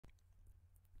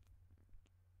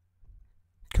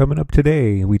Coming up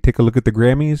today, we take a look at the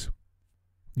Grammys.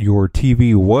 Your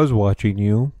TV was watching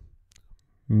you.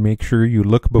 Make sure you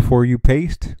look before you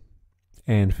paste.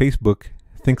 And Facebook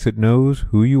thinks it knows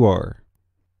who you are.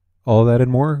 All that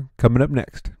and more coming up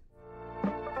next.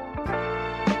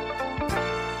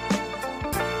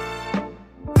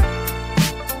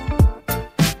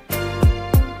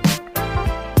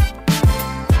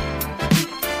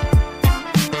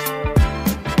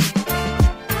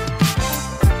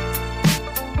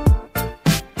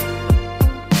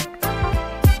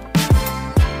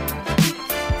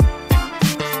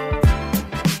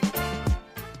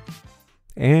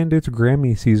 And it's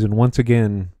Grammy season once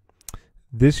again.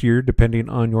 This year, depending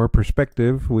on your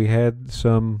perspective, we had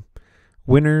some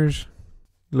winners.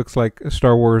 Looks like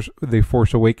Star Wars The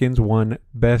Force Awakens won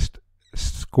Best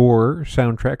Score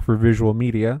Soundtrack for Visual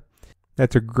Media.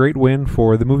 That's a great win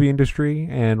for the movie industry,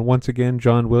 and once again,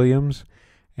 John Williams,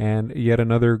 and yet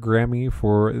another Grammy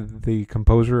for the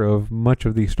composer of much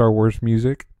of the Star Wars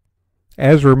music.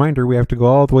 As a reminder, we have to go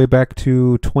all the way back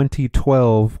to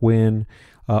 2012 when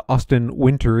Austin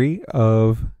Wintory,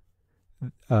 of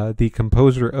the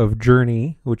composer of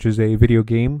Journey, which is a video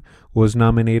game, was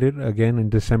nominated again in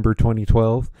December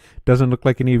 2012. Doesn't look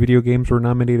like any video games were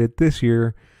nominated this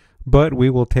year, but we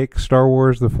will take Star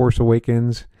Wars The Force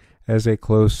Awakens as a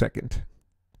close second.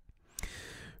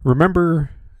 Remember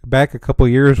back a couple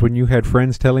years when you had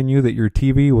friends telling you that your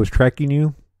TV was tracking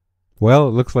you? Well,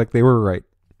 it looks like they were right.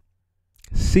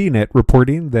 CNET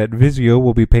reporting that Vizio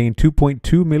will be paying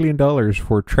 $2.2 million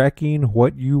for tracking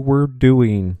what you were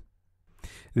doing.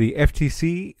 The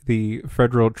FTC, the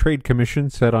Federal Trade Commission,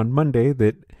 said on Monday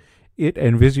that it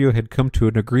and Vizio had come to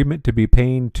an agreement to be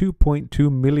paying $2.2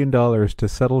 million to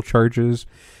settle charges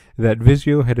that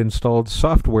Vizio had installed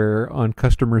software on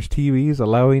customers' TVs,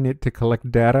 allowing it to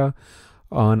collect data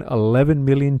on 11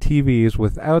 million TVs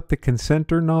without the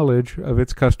consent or knowledge of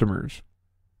its customers.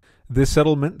 This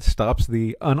settlement stops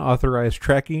the unauthorized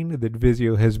tracking that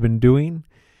Vizio has been doing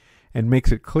and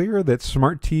makes it clear that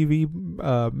smart TV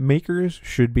makers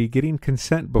should be getting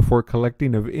consent before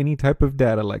collecting of any type of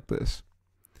data like this.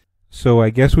 So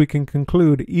I guess we can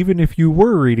conclude, even if you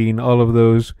were reading all of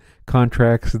those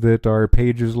contracts that are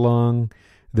pages long,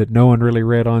 that no one really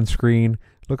read on screen,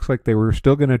 looks like they were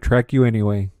still going to track you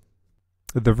anyway.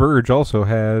 The Verge also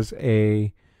has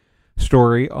a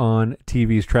story on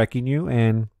TVs tracking you,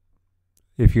 and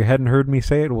if you hadn't heard me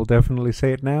say it, we'll definitely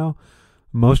say it now.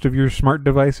 Most of your smart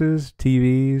devices,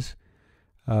 TVs,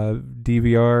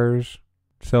 DVRs,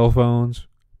 cell phones,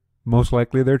 most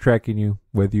likely they're tracking you,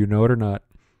 whether you know it or not.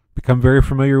 Become very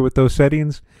familiar with those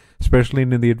settings, especially in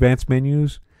the advanced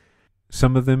menus.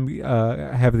 Some of them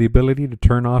have the ability to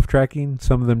turn off tracking,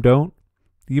 some of them don't.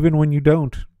 Even when you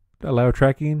don't allow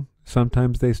tracking,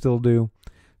 sometimes they still do.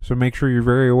 So make sure you're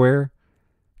very aware.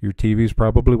 Your TV's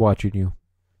probably watching you.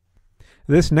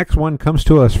 This next one comes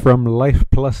to us from Life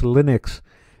Plus Linux.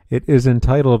 It is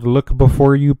entitled Look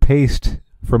Before You Paste,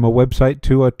 from a website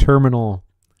to a terminal.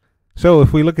 So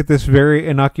if we look at this very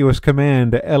innocuous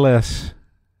command, ls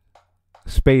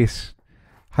space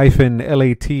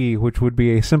 -lat, which would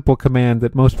be a simple command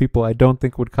that most people I don't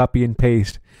think would copy and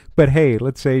paste. But hey,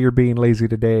 let's say you're being lazy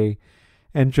today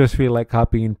and just feel like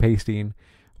copying and pasting.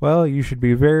 Well, you should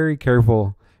be very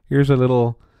careful. Here's a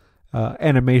little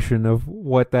animation of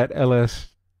what that ls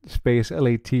space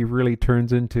lat really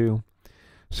turns into.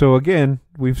 So again,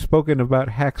 we've spoken about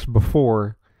hacks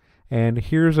before, and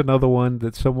here's another one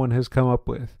that someone has come up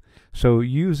with. So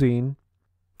using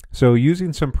some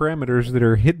parameters that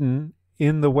are hidden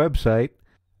in the website,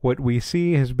 what we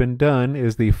see has been done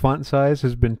is the font size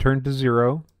has been turned to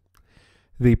 0.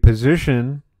 The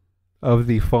position of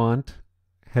the font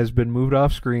has been moved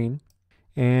off screen,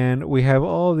 and we have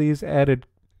all these added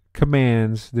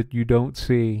commands that you don't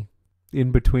see in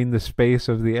between the space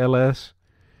of the ls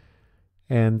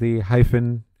and the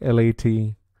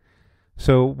 -lat.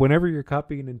 So whenever you're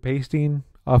copying and pasting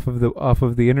off of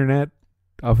the internet,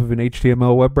 off of an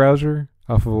HTML web browser,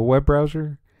 off of a web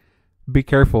browser, be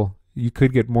careful. You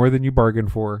could get more than you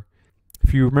bargained for.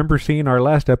 If you remember seeing our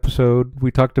last episode,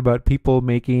 we talked about people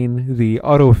making the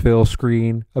autofill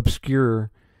screen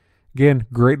obscure. Again,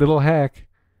 great little hack.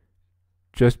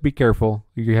 Just be careful.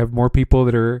 You have more people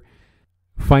that are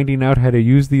finding out how to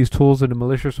use these tools in a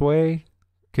malicious way.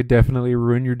 Could definitely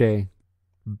ruin your day.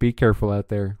 Be careful out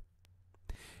there.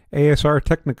 ASR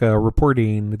Technica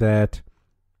reporting that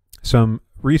some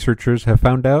researchers have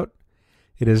found out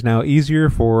it is now easier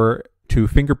to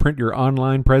fingerprint your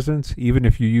online presence even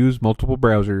if you use multiple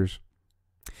browsers.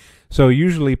 So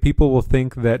usually people will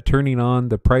think that turning on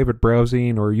the private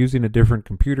browsing or using a different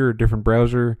computer, a different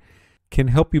browser, can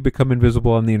help you become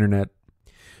invisible on the internet.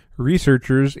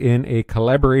 Researchers in a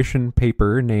collaboration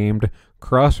paper named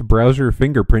Cross-Browser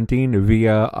Fingerprinting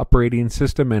via Operating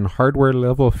System and Hardware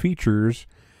Level Features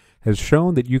has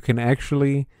shown that you can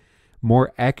actually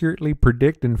more accurately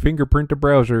predict and fingerprint a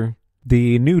browser.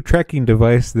 The new tracking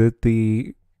device that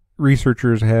the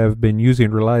researchers have been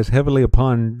using relies heavily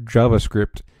upon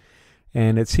JavaScript,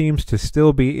 and it seems to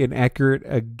still be inaccurate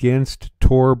against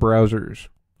Tor browsers.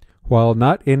 While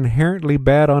not inherently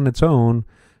bad on its own,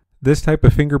 this type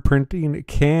of fingerprinting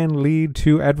can lead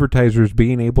to advertisers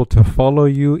being able to follow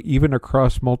you even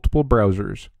across multiple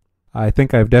browsers. I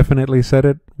think I've definitely said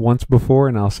it once before,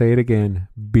 and I'll say it again.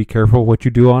 Be careful what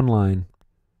you do online.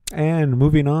 And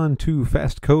moving on to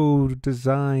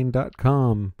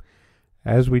fastcodedesign.com.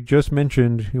 As we just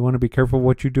mentioned, you want to be careful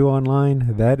what you do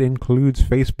online. That includes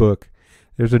Facebook.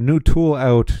 There's a new tool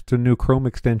out, it's a new Chrome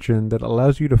extension that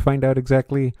allows you to find out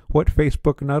exactly what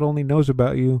Facebook not only knows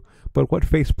about you, but what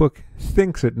Facebook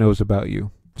thinks it knows about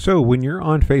you. So when you're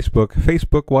on Facebook,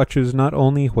 Facebook watches not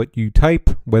only what you type,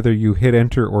 whether you hit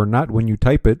enter or not when you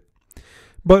type it,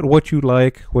 but what you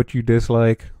like, what you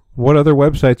dislike, what other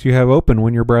websites you have open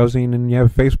when you're browsing and you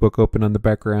have Facebook open on the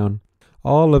background.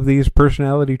 All of these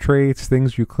personality traits,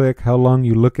 things you click, how long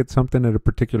you look at something at a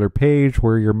particular page,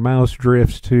 where your mouse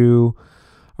drifts to,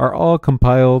 are all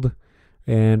compiled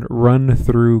and run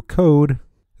through code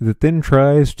that then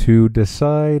tries to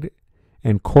decide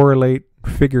and correlate,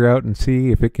 figure out, and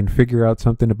see if it can figure out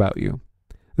something about you.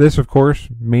 This, of course,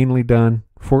 mainly done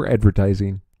for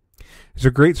advertising. There's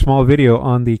a great small video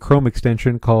on the Chrome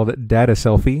extension called Data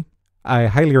Selfie. I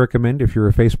highly recommend, if you're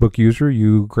a Facebook user,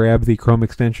 you grab the Chrome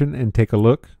extension and take a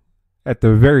look. At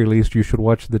the very least, you should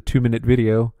watch the 2-minute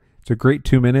video. It's a great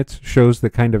 2 minutes, shows the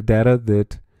kind of data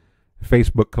that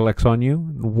Facebook collects on you,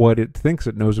 what it thinks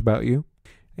it knows about you.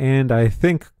 And I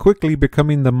think quickly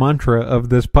becoming the mantra of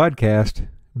this podcast,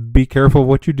 be careful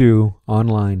what you do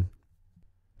online.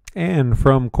 And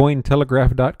from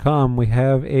Cointelegraph.com, we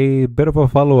have a bit of a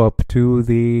follow-up to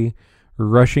the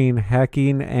Russian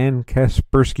hacking and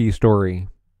Kaspersky story.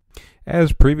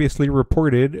 As previously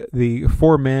reported, the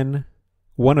 4 men,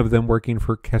 one of them working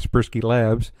for Kaspersky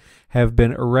Labs, have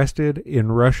been arrested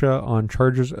in Russia on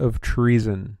charges of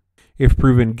treason. If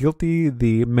proven guilty,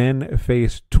 the men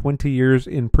face 20 years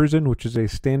in prison, which is a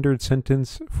standard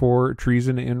sentence for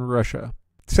treason in Russia.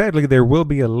 Sadly, there will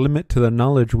be a limit to the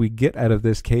knowledge we get out of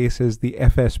this case, as the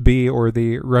FSB, or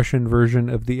the Russian version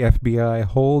of the FBI,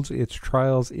 holds its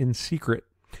trials in secret.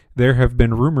 There have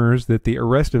been rumors that the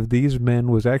arrest of these men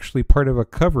was actually part of a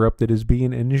cover-up that is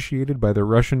being initiated by the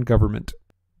Russian government.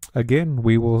 Again,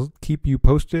 we will keep you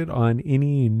posted on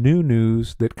any new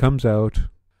news that comes out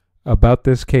about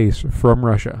this case from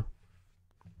Russia.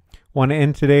 Want to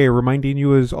end today reminding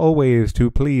you, as always,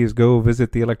 to please go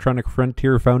visit the Electronic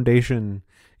Frontier Foundation.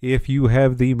 If you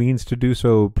have the means to do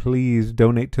so, please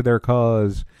donate to their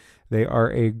cause. They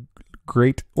are a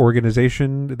great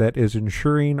organization that is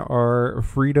ensuring our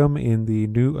freedom in the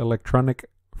new electronic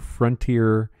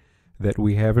frontier that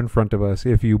we have in front of us.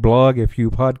 If you blog, if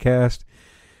you podcast,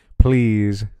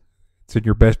 please, it's in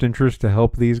your best interest to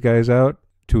help these guys out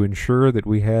to ensure that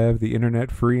we have the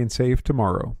internet free and safe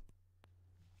tomorrow.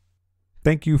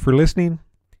 Thank you for listening.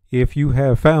 If you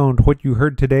have found what you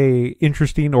heard today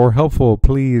interesting or helpful,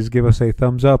 please give us a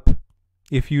thumbs up.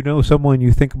 If you know someone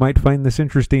you think might find this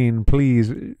interesting,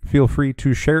 please feel free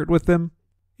to share it with them.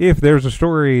 If there's a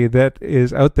story that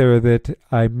is out there that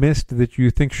I missed that you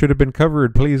think should have been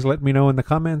covered, please let me know in the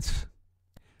comments.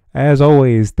 As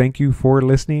always, thank you for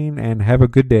listening and have a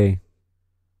good day.